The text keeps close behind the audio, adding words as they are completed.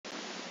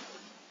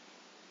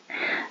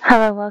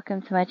Hello,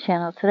 welcome to my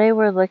channel. Today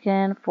we're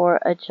looking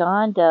for a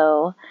John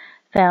Doe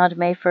found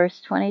May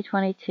 1st,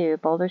 2022,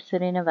 Boulder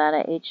City,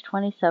 Nevada, age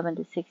 27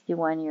 to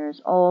 61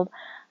 years old.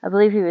 I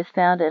believe he was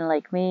found in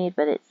Lake Mead,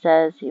 but it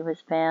says he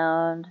was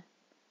found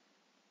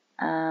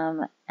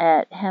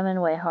at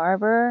Hemenway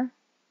Harbor.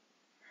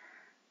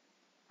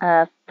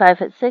 5'6"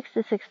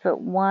 to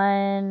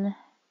 6'1".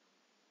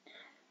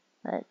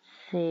 Let's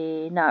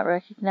see, not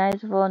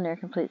recognizable, near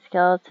complete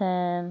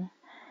skeleton.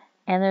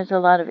 And there's a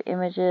lot of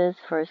images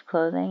for his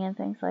clothing and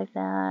things like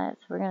that.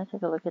 So we're going to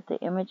take a look at the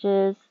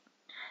images.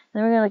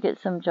 Then we're going to look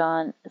at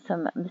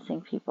some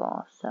missing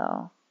people.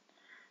 So,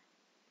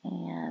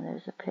 and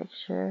there's a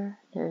picture.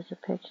 There's a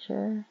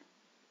picture.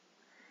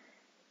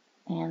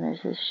 And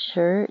there's his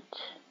shirt.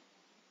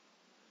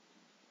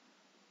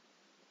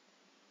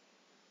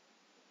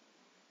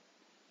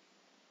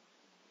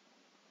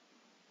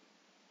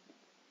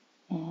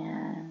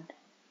 And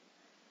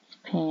his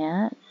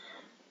pants.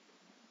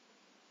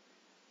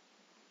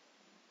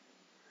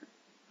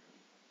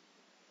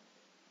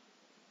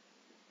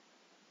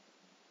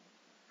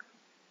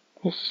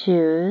 His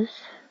shoes.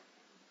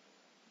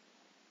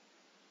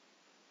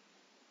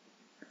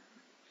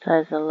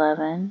 Size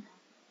 11.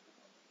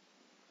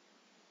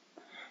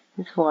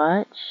 His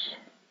watch.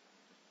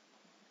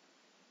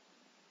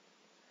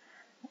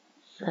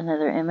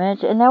 Another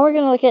image. And now we're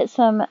going to look at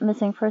some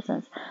missing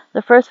persons.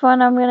 The first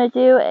one I'm going to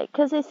do,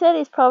 because they said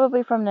he's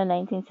probably from the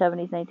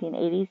 1970s,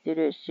 1980s due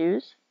to his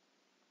shoes.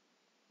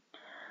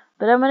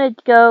 But I'm going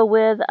to go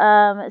with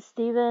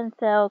Stephen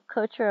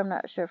Thalcocher. I'm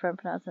not sure if I'm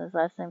pronouncing his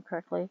last name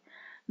correctly.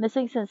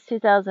 Missing since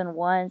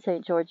 2001,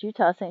 St. George,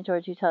 Utah. St.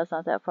 George, Utah is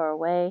not that far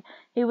away.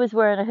 He was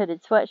wearing a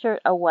hooded sweatshirt,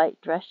 a white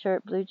dress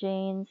shirt, blue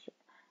jeans,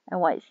 and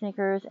white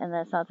sneakers. And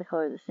that's not the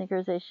color of the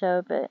sneakers they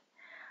showed, but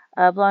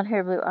blonde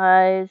hair, blue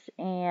eyes,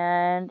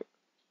 and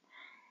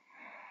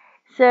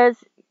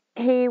says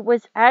he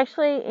was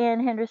actually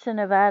in Henderson,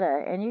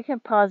 Nevada. And you can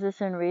pause this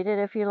and read it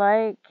if you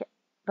like,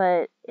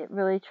 but it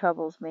really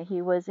troubles me.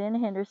 He was in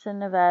Henderson,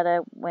 Nevada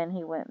when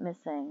he went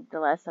missing.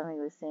 The last time he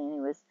was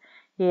seen,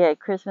 he had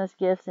Christmas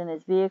gifts in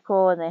his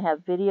vehicle, and they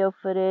have video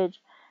footage,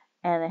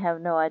 and they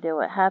have no idea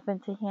what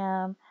happened to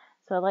him.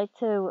 So I'd like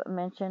to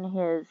mention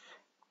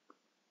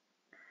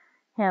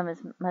him as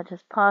much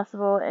as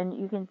possible, and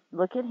you can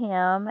look at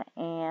him,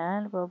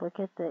 and we'll look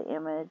at the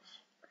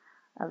image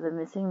of the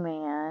missing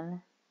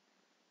man,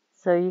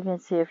 so you can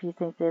see if you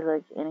think they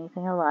look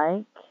anything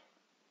alike.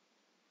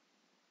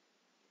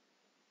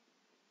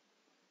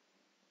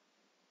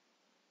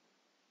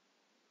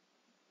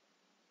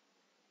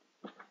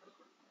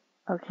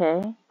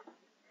 Okay,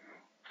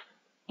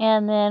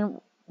 and then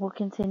we'll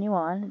continue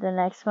on. The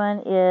next one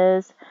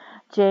is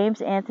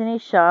James Anthony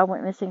Shaw,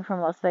 went missing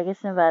from Las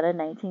Vegas, Nevada,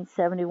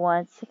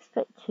 1971,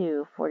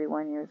 6'2",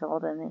 41 years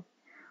old. And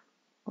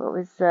what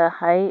was the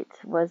height?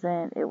 It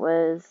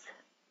was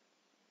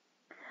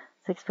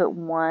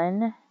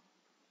 6'1".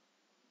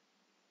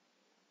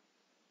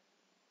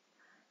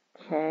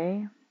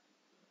 Okay.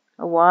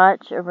 A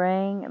watch, a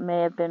ring,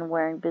 may have been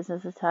wearing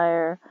business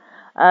attire.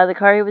 The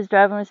car he was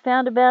driving was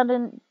found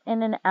abandoned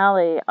in an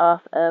alley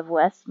off of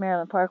West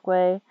Maryland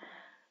Parkway,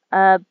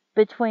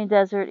 between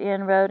Desert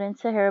Inn Road and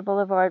Sahara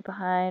Boulevard,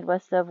 behind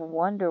west of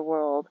Wonder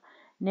World.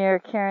 Near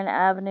Karen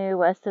Avenue,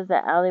 west of the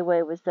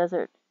alleyway, was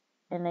Desert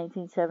in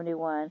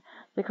 1971.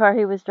 The car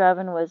he was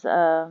driving was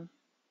a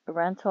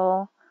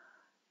rental,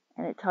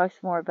 and it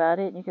talks more about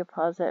it, and you can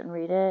pause that and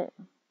read it.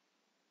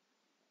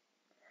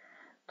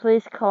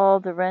 Police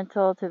called the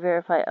rental to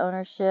verify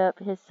ownership.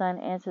 His son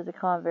answered the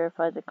call and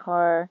verified the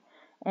car,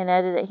 and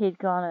added that he'd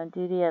gone on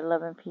duty at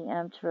 11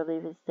 p.m. to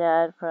relieve his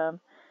dad from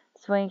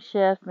swing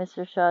shift.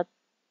 Mr. Shaw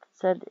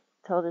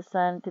told his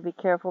son to be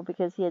careful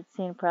because he had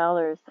seen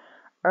prowlers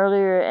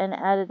earlier, and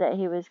added that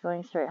he was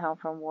going straight home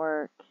from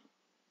work.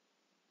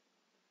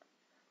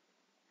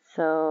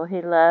 So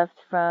he left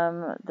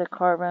from the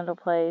car rental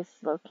place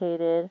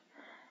located.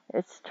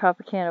 It's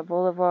Tropicana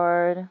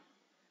Boulevard.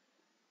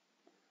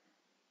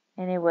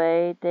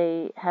 Anyway,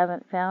 they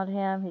haven't found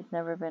him. He's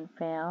never been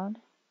found.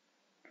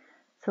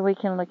 So we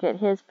can look at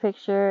his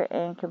picture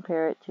and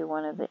compare it to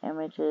one of the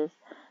images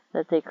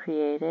that they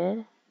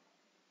created.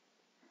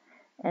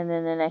 And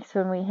then the next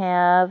one we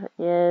have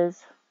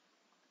is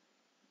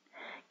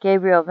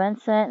Gabriel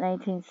Vincent,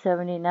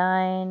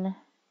 1979.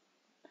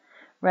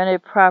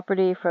 Rented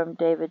property from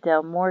David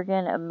Dale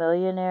Morgan, a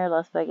millionaire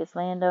Las Vegas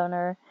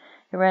landowner.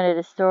 He rented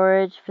a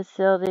storage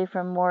facility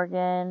from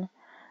Morgan.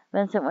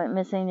 Vincent went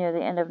missing near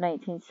the end of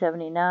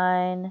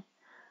 1979.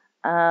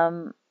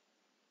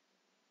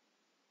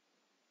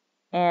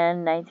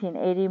 In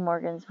 1980,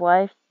 Morgan's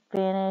wife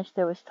vanished.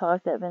 There was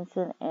talk that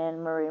Vincent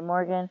and Marie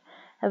Morgan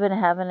had been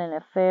having an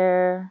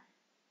affair.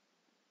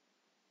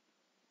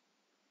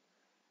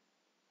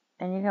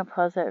 And you can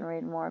pause that and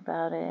read more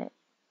about it.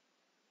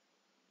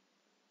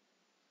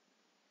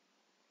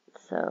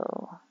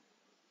 So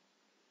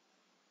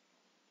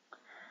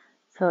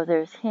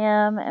there's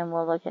him, and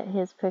we'll look at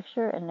his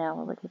picture, and now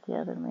we'll look at the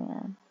other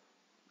man.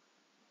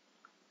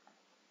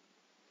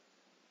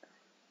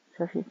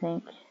 So if you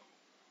think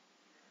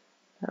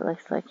That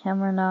looks like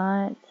him or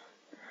not.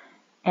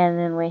 And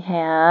then we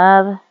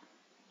have,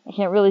 I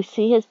can't really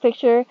see his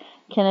picture,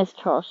 Kenneth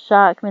Charles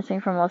Schock, missing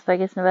from Las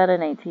Vegas, Nevada,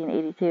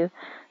 1982.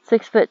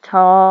 6 foot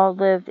tall,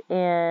 lived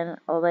in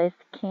Olathe,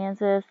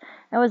 Kansas,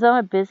 and was on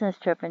a business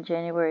trip in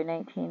January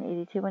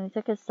 1982 when he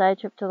took a side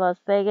trip to Las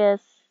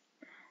Vegas,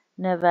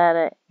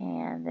 Nevada,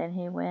 and then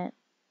he went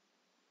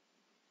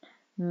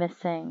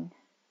missing.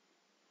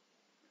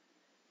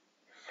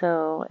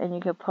 So, and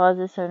you can pause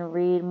this and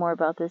read more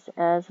about this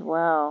as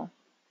well.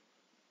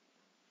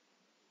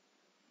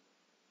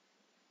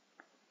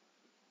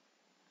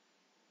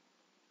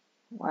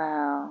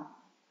 Wow.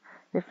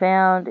 They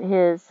found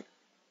his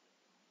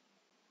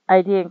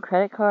ID and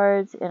credit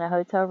cards in a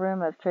hotel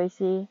room of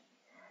Tracy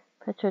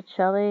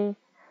Petrocelli,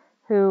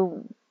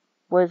 who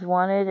was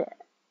wanted,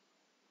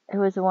 who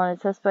was a wanted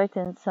suspect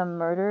in some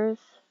murders.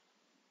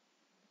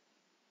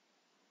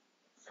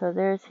 So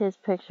there's his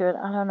picture, and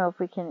I don't know if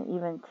we can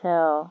even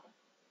tell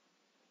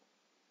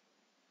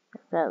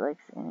if that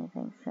looks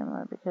anything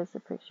similar because the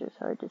picture is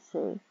hard to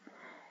see.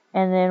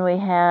 And then we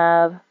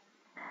have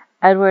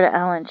Edward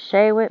Allen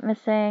Shea went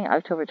missing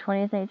October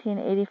 20th,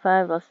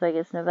 1985, Las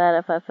Vegas,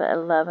 Nevada,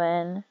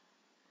 5'11".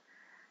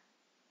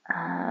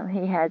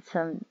 He had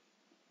some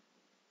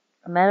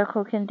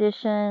medical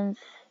conditions.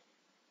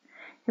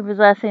 He was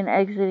last seen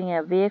exiting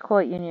a vehicle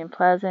at Union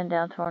Plaza in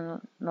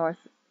downtown North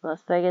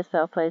Las Vegas.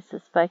 Foul play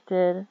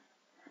suspected.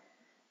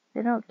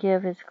 They don't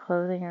give his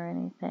clothing or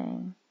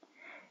anything.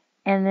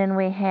 And then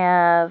we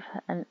have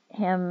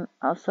him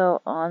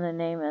also on the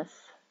NamUs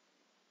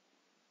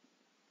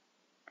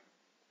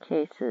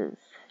cases.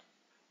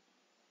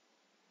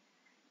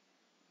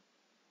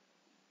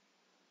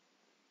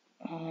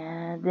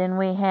 And then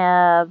we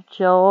have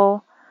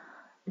Joe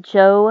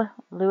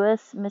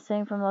Lewis,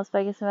 missing from Las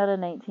Vegas, Nevada,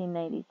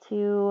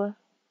 1992.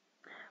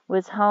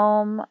 Was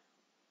home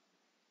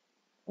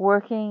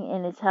working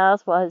in his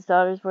house while his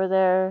daughters were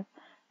there.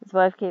 His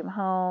wife came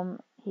home.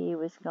 He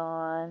was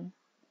gone.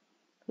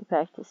 He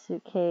packed his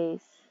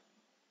suitcase.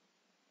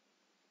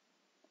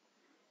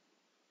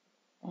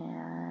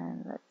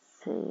 And let's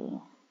see.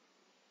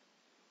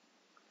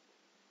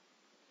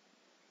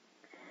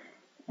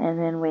 And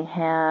then we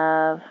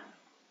have,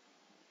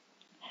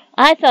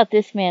 I thought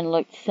this man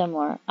looked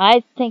similar.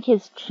 I think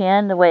his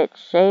chin, the way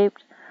it's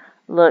shaped,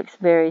 looks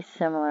very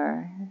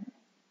similar.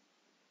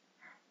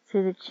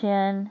 See the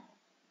chin?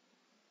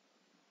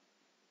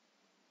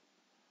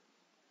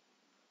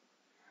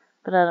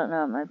 But I don't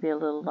know, it might be a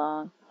little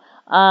long.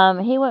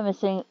 He went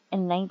missing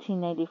in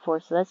 1994,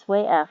 so that's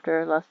way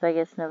after Las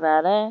Vegas,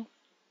 Nevada,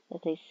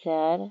 that they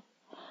said.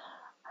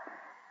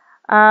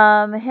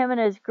 Him and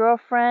his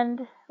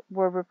girlfriend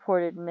were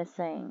reported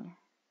missing.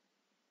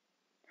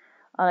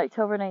 On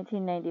October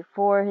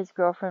 1994, his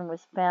girlfriend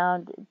was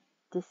found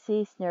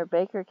deceased near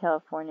Baker,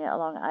 California,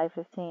 along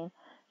I-15.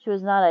 She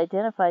was not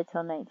identified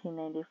till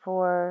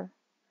 1994,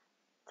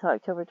 till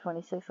October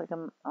 26th, like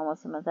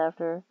almost a month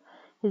after.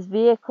 His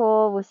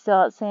vehicle was still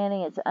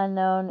outstanding. It's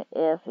unknown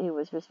if he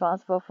was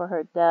responsible for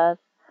her death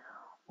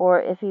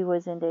or if he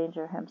was in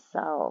danger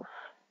himself.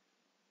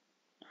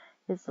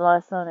 His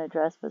last known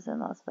address was in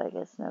Las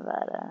Vegas,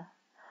 Nevada.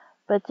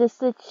 But just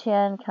the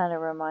chin kind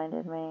of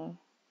reminded me.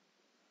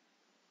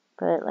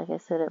 But like I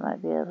said, it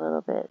might be a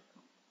little bit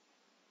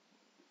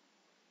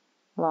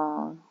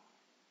long.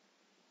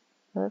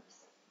 Oops.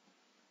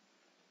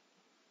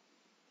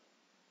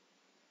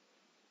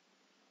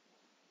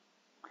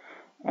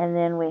 And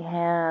then we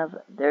have,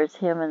 there's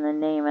him in the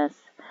NamUs.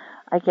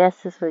 I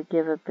guess this would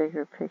give a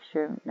bigger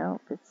picture.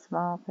 Nope, it's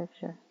small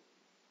picture.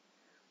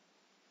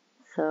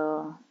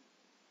 So,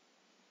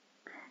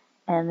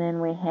 and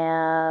then we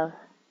have,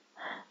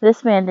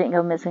 this man didn't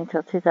go missing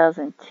until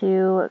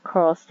 2002.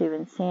 Carl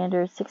Steven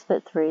Sanders,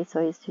 6'3",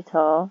 so he's too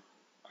tall.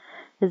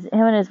 Him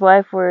and his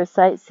wife were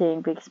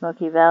sightseeing Big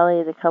Smoky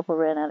Valley. The couple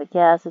ran out of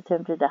gas,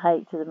 attempted to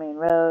hike to the main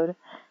road.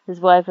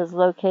 His wife is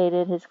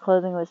located. His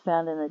clothing was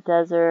found in the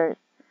desert.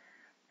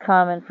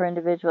 Common for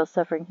individuals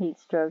suffering heat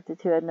stroke. The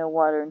two had no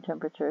water and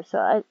temperature.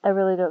 So I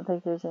really don't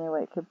think there's any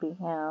way it could be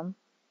him.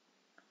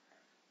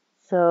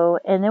 So,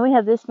 and then we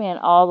have this man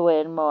all the way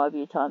in Moab,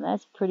 Utah, and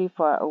that's pretty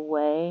far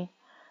away.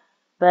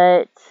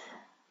 But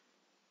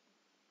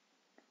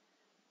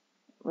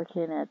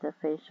looking at the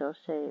facial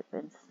shape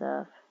and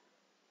stuff,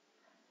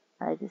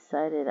 I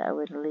decided I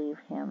would leave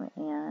him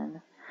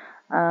in.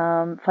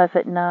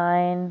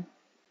 5'9".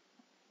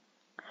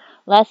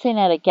 Last seen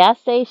at a gas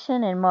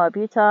station in Moab,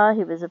 Utah.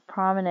 He was a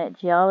prominent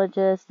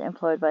geologist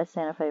employed by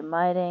Santa Fe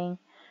Mining,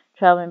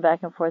 traveling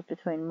back and forth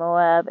between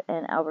Moab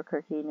and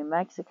Albuquerque, New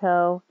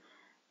Mexico.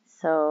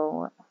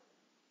 So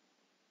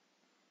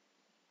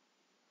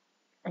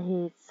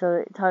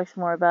it talks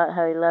more about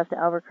how he left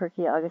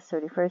Albuquerque August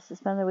 31st to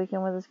spend the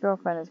weekend with his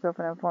girlfriend. His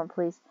girlfriend informed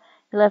police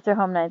he left her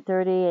home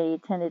 9:30 and he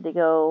intended to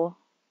go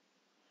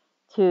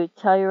to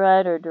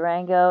Telluride or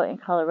Durango in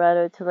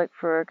Colorado to look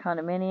for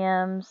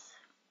condominiums.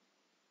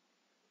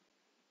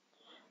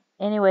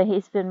 Anyway,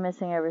 he's been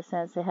missing ever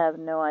since. They have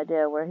no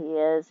idea where he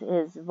is.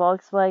 His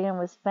Volkswagen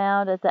was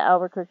found at the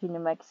Albuquerque, New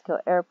Mexico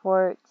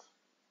airport.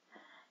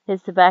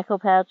 His tobacco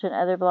pouch and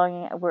other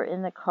belongings were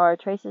in the car.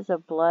 Traces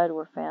of blood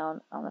were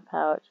found on the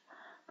pouch,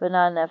 but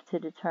not enough to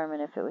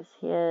determine if it was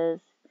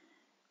his.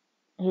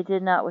 He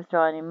did not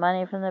withdraw any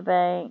money from the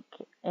bank,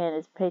 and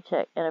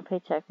a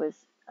paycheck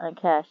was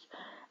uncashed.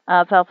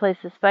 Foul play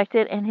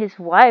suspected, and his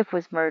wife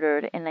was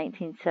murdered in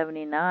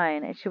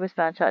 1979, and she was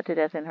found shot to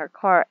death in her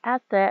car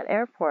at that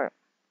airport.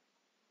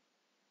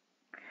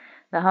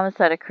 The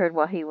homicide occurred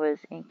while he was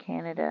in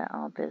Canada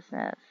on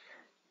business.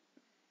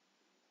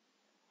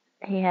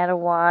 He had a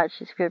watch,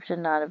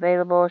 description not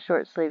available,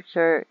 short sleeved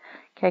shirt,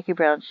 khaki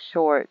brown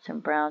shorts,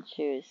 and brown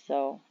shoes.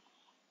 So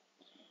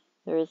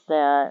there is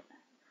that.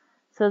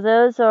 So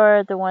those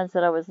are the ones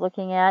that I was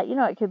looking at. You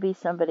know, it could be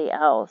somebody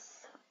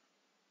else.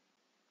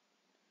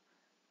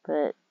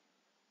 But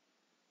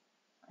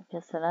like I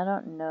said, I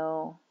don't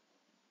know.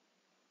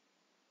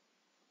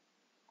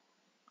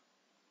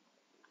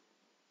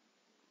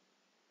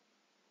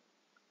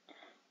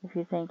 If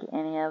you think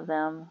any of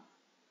them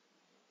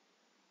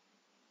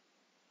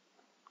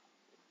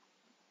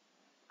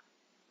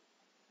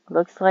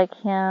looks like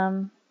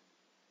him.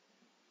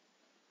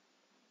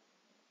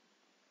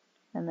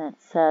 And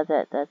that's sad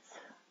that's,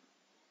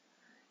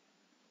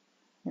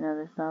 you know,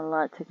 there's not a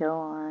lot to go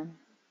on.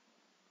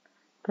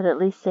 But at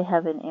least they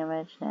have an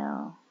image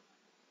now.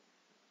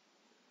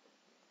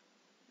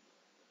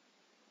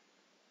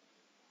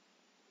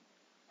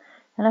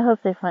 And I hope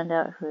they find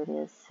out who it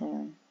is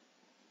soon.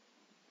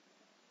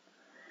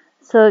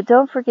 So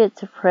don't forget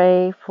to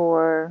pray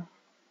for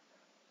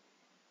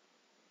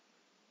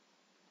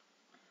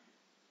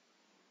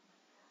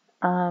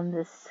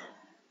this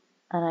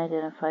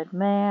unidentified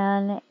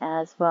man,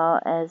 as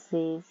well as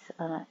these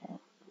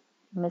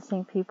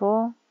missing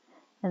people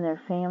and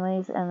their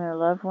families and their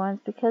loved ones,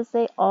 because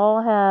they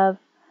all have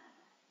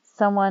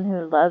someone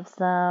who loves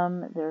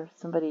them. They're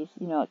somebody's,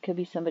 you know, it could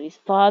be somebody's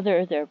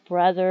father, their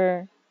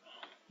brother,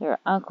 their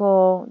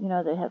uncle. You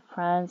know, they have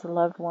friends,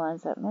 loved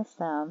ones that miss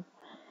them.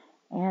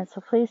 And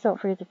so please don't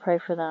forget to pray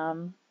for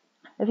them.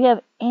 If you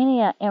have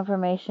any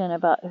information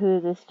about who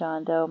this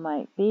John Doe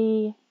might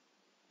be,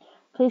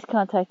 please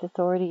contact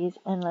authorities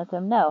and let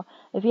them know.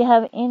 If you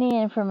have any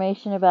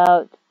information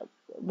about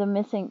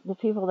the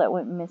people that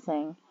went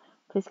missing,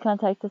 please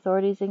contact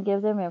authorities and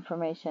give them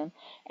information.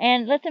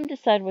 And let them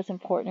decide what's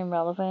important and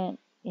relevant.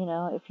 You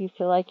know, if you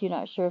feel like you're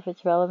not sure if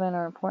it's relevant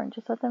or important,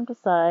 just let them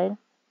decide.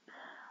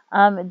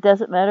 It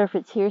doesn't matter if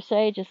it's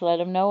hearsay, just let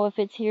them know if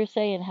it's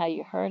hearsay and how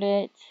you heard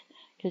it,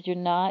 because you're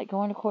not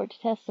going to court to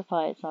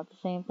testify. It's not the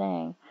same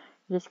thing.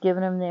 You're just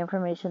giving them the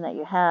information that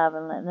you have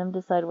and letting them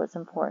decide what's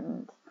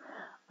important.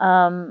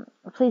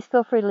 Please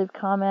feel free to leave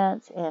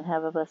comments and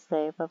have a blessed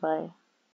day. Bye-bye.